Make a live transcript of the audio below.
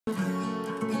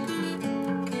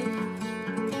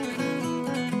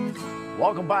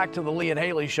Welcome back to the Lee and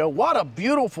Hayley Show. What a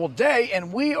beautiful day,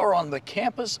 and we are on the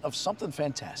campus of something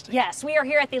fantastic. Yes, we are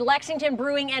here at the Lexington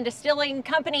Brewing and Distilling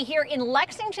Company here in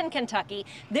Lexington, Kentucky.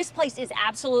 This place is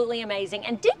absolutely amazing.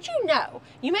 And did you know,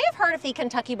 you may have heard of the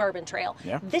Kentucky Bourbon Trail.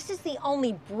 Yeah. This is the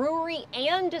only brewery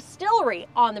and distillery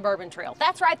on the Bourbon Trail.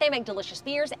 That's right, they make delicious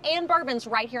beers and bourbons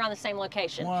right here on the same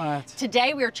location. What?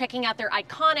 Today we are checking out their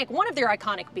one of their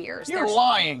iconic beers. You're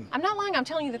lying. I'm not lying, I'm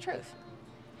telling you the truth.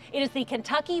 It is the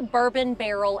Kentucky Bourbon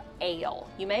Barrel Ale.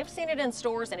 You may have seen it in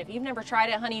stores, and if you've never tried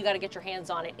it, honey, you got to get your hands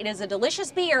on it. It is a delicious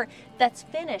beer that's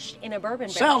finished in a bourbon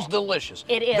barrel. Sounds delicious.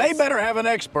 It is. They better have an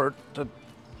expert to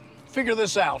figure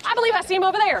this out. I believe I see him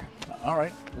over there. All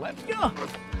right, let's go.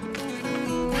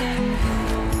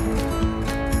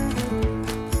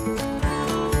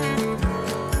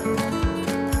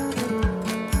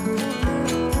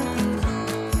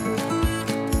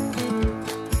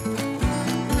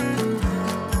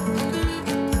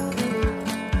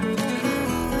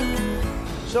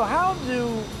 So how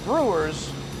do brewers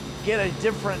get a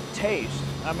different taste?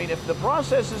 I mean, if the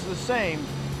process is the same,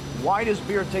 why does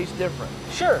beer taste different?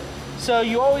 Sure. So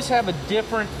you always have a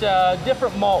different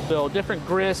malt bill, different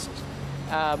grist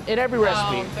in every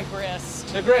recipe. Oh, the grist.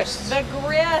 The grist. The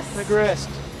grist. The grist.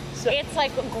 So, it's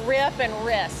like grip and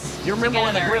wrist. You remember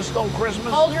when the together. grist stole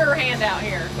Christmas? Hold your hand out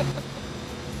here.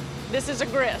 This is a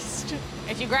grist.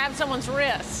 If you grab someone's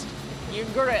wrist, you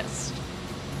grist.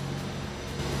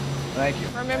 Thank you.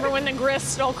 Remember when the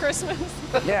grist stole Christmas?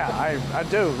 Yeah, I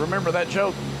do. Remember that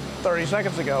joke 30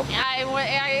 seconds ago. I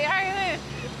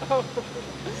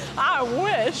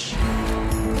wish.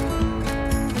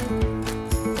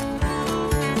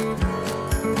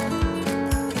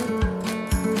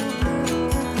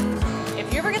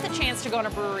 If you ever get the chance to go on a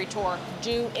brewery tour,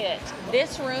 do it.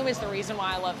 This room is the reason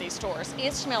why I love these tours.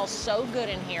 It smells so good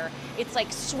in here. It's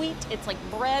like sweet, it's like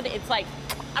bread, it's like,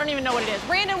 I don't even know what it is.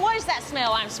 Brandon, what is that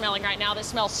smell I'm smelling right now that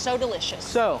smells so delicious?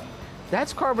 so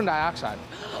that's carbon dioxide.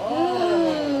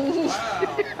 Oh,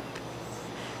 wow.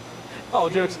 All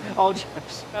jokes, all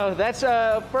jokes. Oh, that's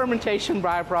a fermentation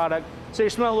byproduct. So you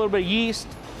smell a little bit of yeast.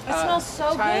 It smells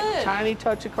so good. Tiny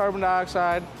touch of carbon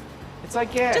dioxide. It's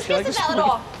like gas. Just gives it that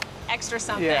little extra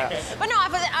something. Yeah. But no,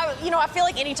 I feel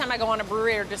like anytime I go on a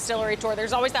brewery or distillery tour,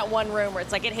 there's always that one room where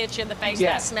it's like it hits you in the face,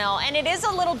 Yeah. that smell. And it is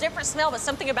a little different smell, but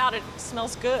something about it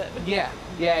smells good. Yeah,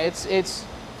 it's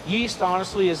yeast,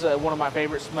 honestly, is one of my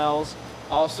favorite smells.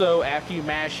 Also, after you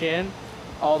mash in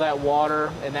all that water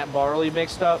and that barley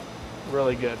mixed up,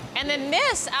 really good. And then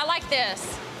this, I like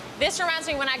this. This reminds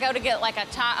me when I go to get like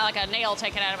a nail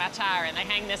taken out of my tire and they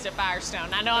hang this at Firestone.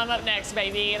 I know I'm up next,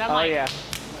 baby, and I'm like, yeah.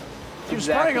 You're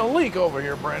Exactly. spraying a leak over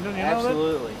here, Brandon. You know that?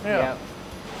 Absolutely. Yeah.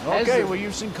 As Okay, the- well,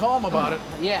 you seem calm about it.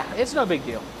 Yeah, it's no big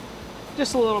deal.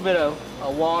 Just a little bit of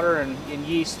water and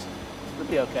yeast would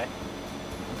be okay.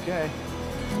 Okay.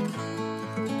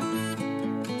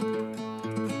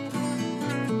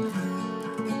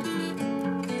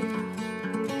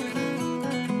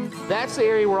 That's the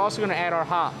area we're also going to add our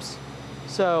hops.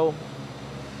 So,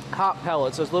 hop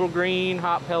pellets, those little green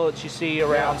hop pellets you see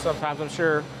around sometimes, I'm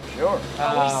sure. Sure.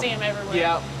 oh, we see them everywhere.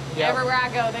 Yeah. Everywhere I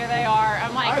go, there they are.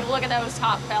 I'm like, look at those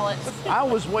hot pellets. I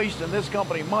was wasting this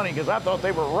company money because I thought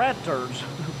they were rat turds.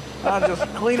 I was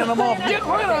just cleaning them off. Get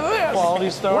rid of this. Quality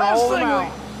store, Last all thing them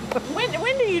out.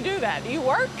 When do you do that? Do you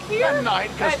work here? At night,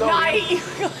 At custodian. night, you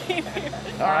clean here.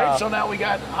 All right, so now we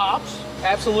got hops.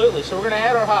 Absolutely. So we're going to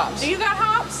add our hops. Do you got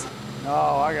hops? No,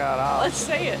 I got hops. Let's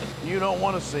see it. You don't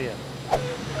want to see it.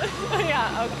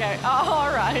 Yeah, okay. Oh,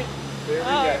 all right. There we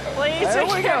go. Please There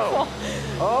be we careful. go.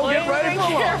 Oh, Please get ready be for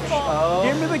lunch. careful. Oh.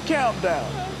 Give me the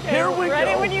countdown. Okay, Here we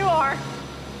ready go. when you are.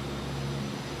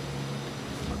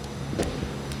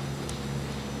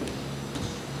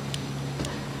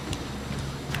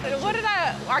 What did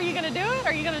are you gonna do it?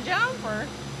 Are you gonna jump or?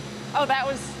 Oh, that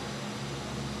was,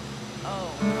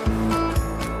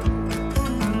 oh.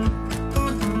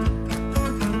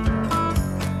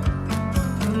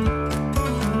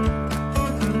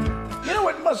 You know,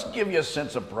 it must give you a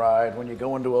sense of pride when you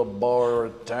go into a bar or a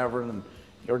tavern and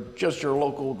you're just your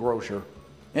local grocer.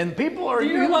 And people are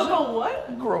Your using... local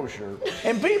what? Grocer.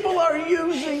 And people are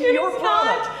using your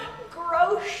product.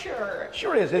 Grocer.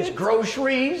 Sure is. It's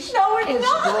groceries. No, it's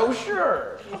not.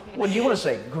 Grocer. What do you want to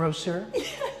say? Grocer?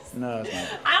 Yes. No, it's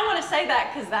not. I want to say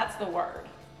that because that's the word.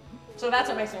 So that's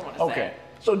what makes me want to say Okay. it.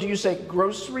 So do you say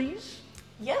groceries?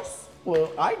 Yes.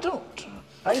 Well, I don't.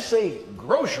 I say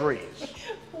groceries.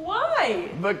 Why?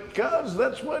 Because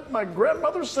that's what my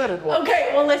grandmother said it was.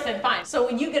 Okay, well listen, fine. So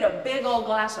when you get a big old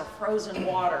glass of frozen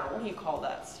water, what do you call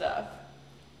that stuff?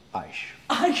 ice.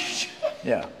 Ice.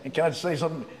 Yeah, and can I say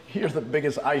something? Here's the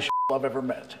biggest ice I've ever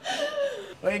met.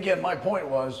 But again, my point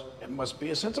was, it must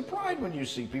be a sense of pride when you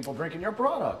see people drinking your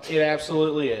product. It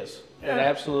absolutely is. Yeah. It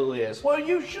absolutely is. Well,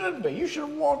 you should be. You should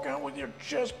walk out with your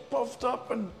chest puffed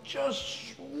up and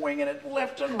just swinging it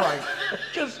left and right.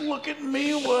 Just look at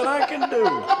me, what I can do.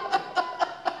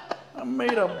 I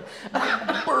made a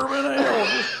bourbon ale.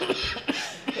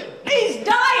 He's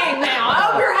dying now. I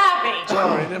hope you're happy.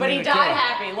 Sorry, but he died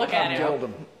happy. Look at him. Killed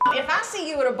him. If I see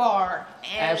you at a bar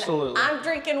and Absolutely. I'm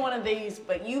drinking one of these,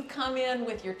 but you come in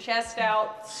with your chest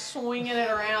out, swinging it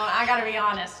around, I gotta be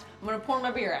honest. I'm gonna pour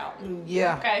my beer out.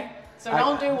 Yeah. Okay? So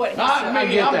don't do what he Not said.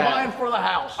 me, get I'm that. buying for the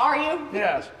house. Are you?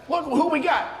 Yes. Look who we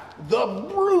got. The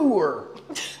brewer.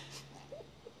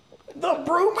 The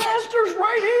brewmaster's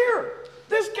right here.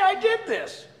 This guy did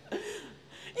this.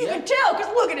 You can tell, because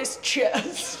look at his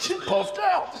chest. Puffed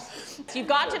out. So you've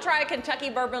got to try a Kentucky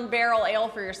Bourbon Barrel Ale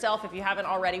for yourself. If you haven't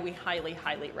already, we highly,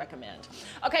 highly recommend.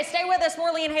 Okay, stay with us.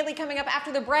 More Lee and Hayley coming up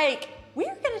after the break. We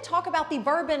are going to talk about the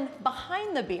bourbon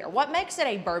behind the beer. What makes it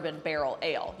a bourbon barrel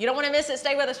ale? You don't want to miss it.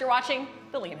 Stay with us. You're watching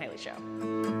The Lee and Hayley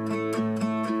Show.